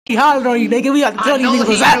He hollered on you, nigga. We got to tell these niggas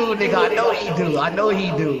what's up. I know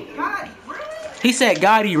he do. He said,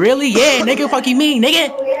 Gotti, really? Yeah, nigga, fuck you mean,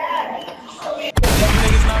 nigga?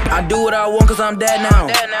 I do what I want cause I'm dead now.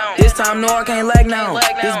 This time, no, I can't lag now.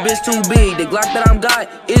 This bitch too big. The Glock that I'm got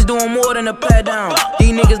is doing more than a pat down.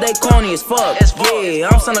 These niggas, they corny as fuck. Yeah,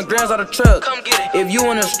 I'm selling grams out of truck. If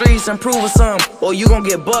you in the streets, improve with some, or you gon'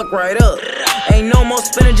 get bucked right up. Ain't no more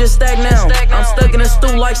spinning, just stack now. I'm stuck in a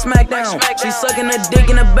stool like SmackDown. She sucking a dick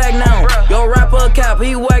in the back now. Yo, rapper a cap,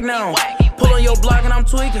 he whack now. Pull on your block and I'm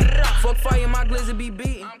tweaking. Fuck fire, my glizzy be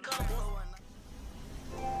beating.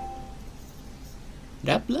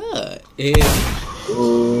 That blood. Yeah.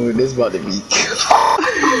 Ooh, this about to be.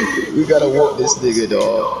 We gotta walk this nigga,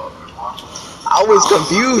 dog. I was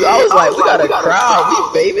confused. I was like, we got a crowd. We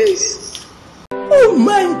famous. Oh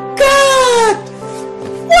my god!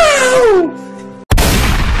 Wow!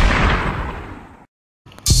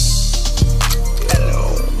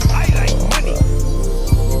 Hello, I like money.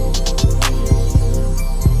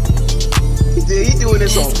 He doing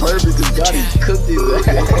this on purpose because Gotti cooked his ass.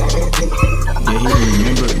 Yeah, he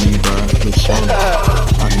remembered me, bro. For sure. I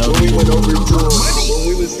know when we went over to him, when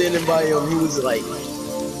we was standing by him, he was like,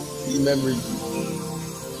 he remembered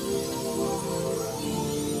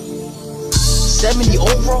 70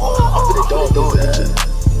 overall? I'm gonna dog his ass.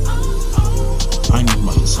 I ain't even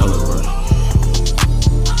about to sell it, bro.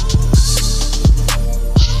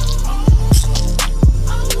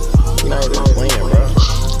 You're not even playing, bro.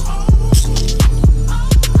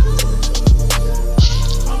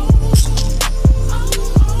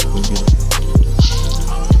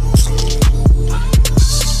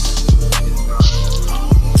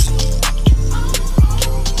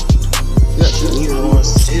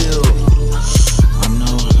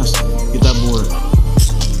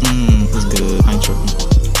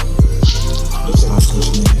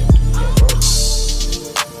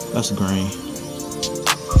 That's green.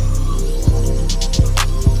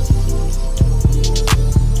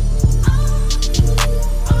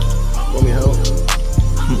 Want me help?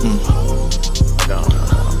 No.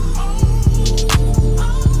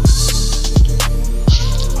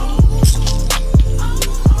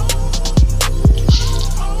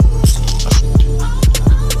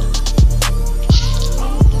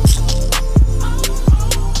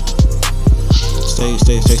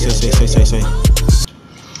 Stay.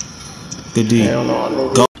 Good deal.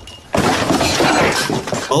 Go.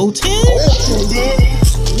 O10?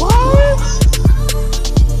 What?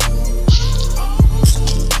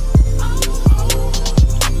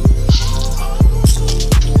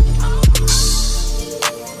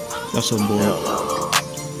 That's a boy.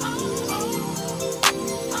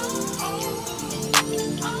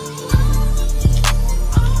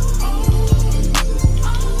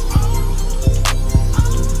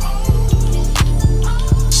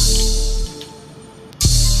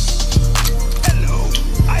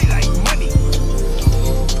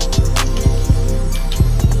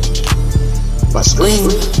 My screen.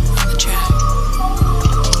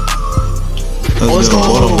 Let's go.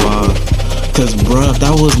 Hold on, wow. Cause bruh,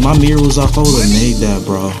 that was my mirror was off. I would've made that,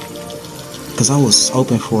 bro. Cause I was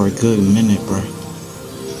open for a good minute, bro.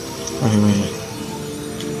 Right.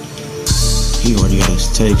 He already got his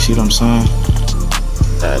take. See what I'm saying?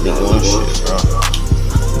 That nigga one shit, bro.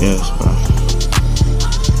 Yes, bro.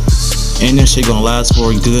 And that shit gonna last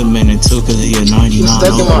for a good minute too, cause he a 99. He's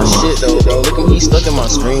stuck in my shit though, bro. Look at he's stuck in my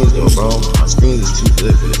screens though, bro. My screens is too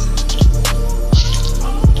good for this.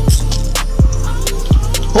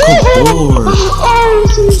 Oh,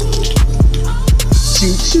 shoot.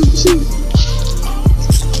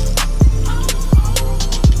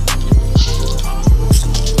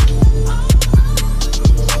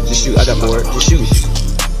 Just shoot, I got bored. Just shoot.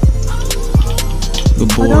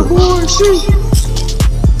 the board. I got bored, shoot.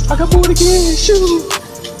 I got bored again, shoot.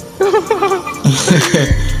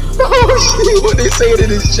 Oh shit, what they saying in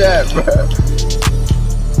this chat, bro.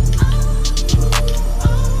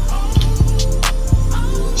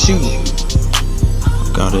 Shoot.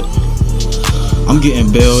 Got it. I'm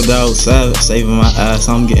getting bailed out, saving my ass.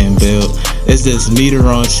 I'm getting bailed. It's this meter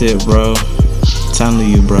on shit, bro. I'm telling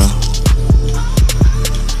you, bro.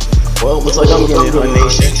 Well, looks like I'm getting it on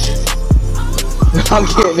nation. I'm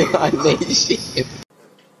getting it on nation.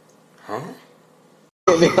 Huh?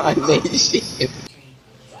 Getting it on nation.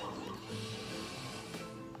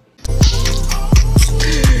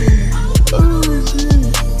 Oh shit.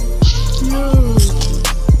 Yo.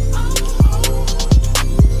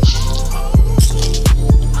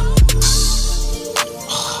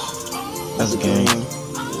 That's a game.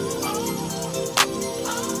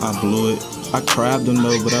 I blew it. I crabbed him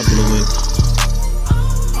though, but I blew it.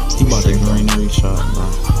 He about to green every shot, bro.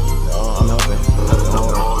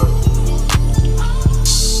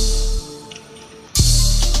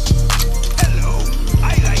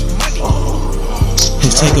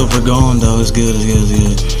 takeover gone though. It's good, it's good, it's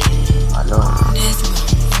good. I know.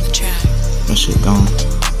 That shit gone.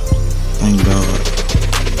 Thank God.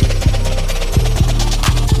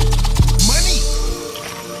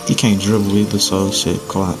 He can't dribble either, so shit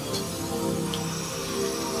collapsed.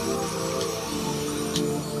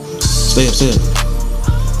 Stay up, stay up.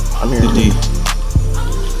 I'm here. Good D.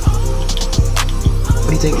 What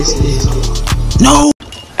do you think this is? No!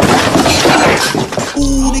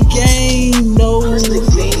 Ooh, the game! No! That's the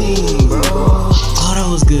game, bro. Oh, that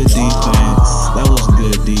was good defense. That was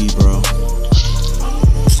good D, bro.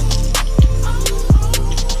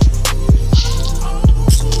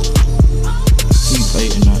 He's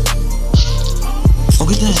baiting that. Oh,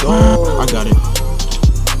 get that! Go. I got it.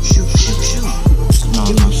 Shoot, shoot, shoot. No,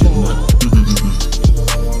 I'm not shooting that.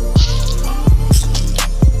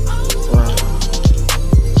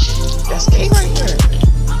 That's K right there.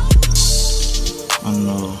 I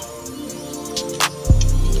know.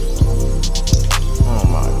 Oh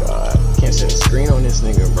my God. Can't set a screen on this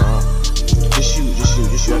nigga, bro. Just shoot, just shoot,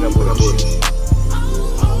 just shoot. I got boy, just shoot.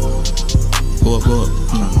 Go up, go up.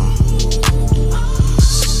 No.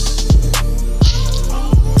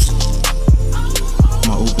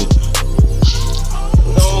 I'ma oop it.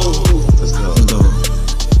 No. Let's go. Let's go.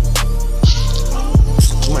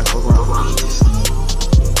 You might fuck around with this.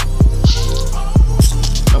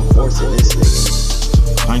 I'm forcing this nigga.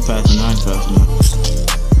 I ain't fast enough, I ain't fast enough.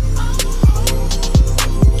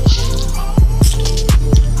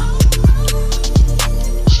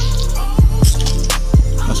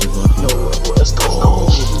 That's a bucket. No, let's go.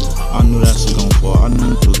 I knew that shit gonna fall. I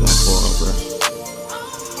knew it was gonna fall, bro.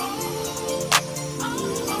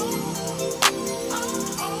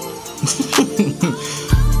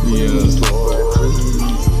 Yeah. Please, Lord, please.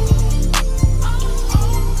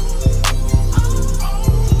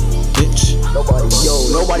 Bitch.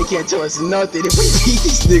 Nobody can't tell us nothing if we beat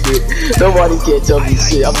this nigga. Nobody can't tell me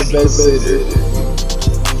shit. I'm the best center.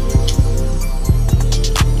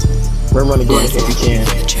 Run again if you can.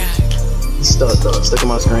 He's stuck in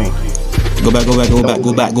my screen. Go back, go back, go back,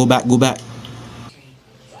 go back, go back, go back.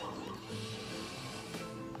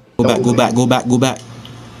 Go back, go back, go back, go back.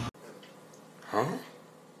 Huh?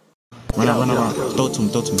 Run out, run out, run out. Throw it to him,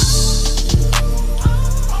 throw it to me.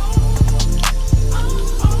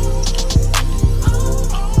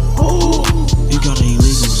 You got an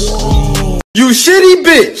illegal screen. You shitty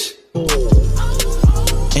bitch!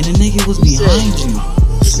 And the nigga was behind you.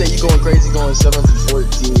 He said you going crazy, going 7 for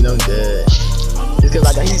 14. I'm dead. It's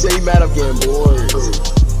cause he said he mad I'm getting bored.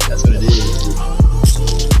 That's what it is.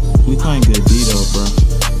 We playing good D though, bro.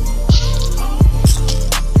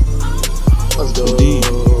 Let's go. Good D.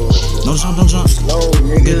 No jump, don't jump. No,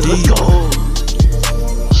 nigga, Good D. let's go.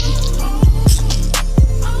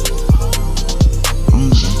 I'm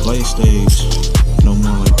gonna play stage. No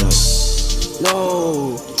more like that.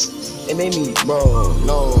 No. It made me, bro.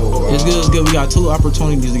 No. Bro. It's good, it's good. We got 2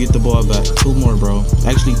 opportunities to get the ball back. 2 more, bro.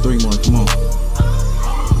 Actually, 3 more. Come on.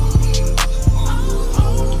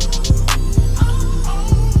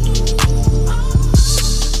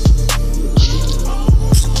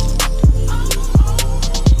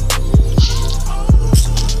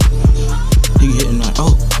 He hitting that.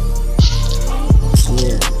 Oh.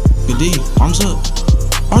 Yeah. Good D. Arms up.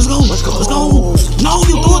 Let's go. Let's go. Let's go. No,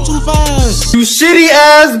 you threw it too fast. You shitty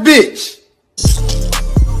ass bitch!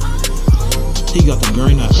 He got the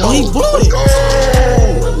green eye. Oh, he blew it.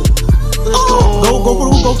 Let's go. Go for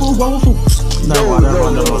it. Go for it. No.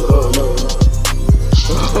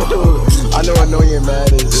 I know you're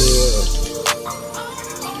mad as hell.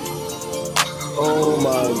 Oh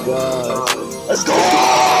my God. Let's go.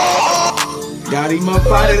 Got him up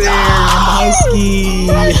out of there. Husky.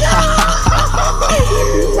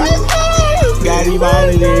 Got him out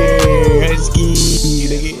of there. Husky.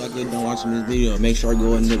 Nigga. Y'all get done watching this video, make sure I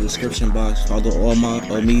go in the description box. Follow all my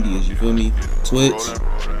medias. You feel me? Twitch,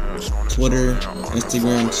 Twitter,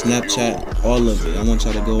 Instagram, Snapchat, all of it. I want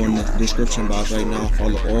y'all to go in the description box right now.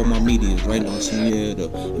 Follow all my medias right now.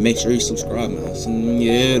 And make sure you subscribe, man.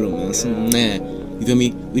 Man. You feel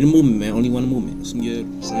me? We the movement, man. Only one movement.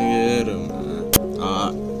 Man.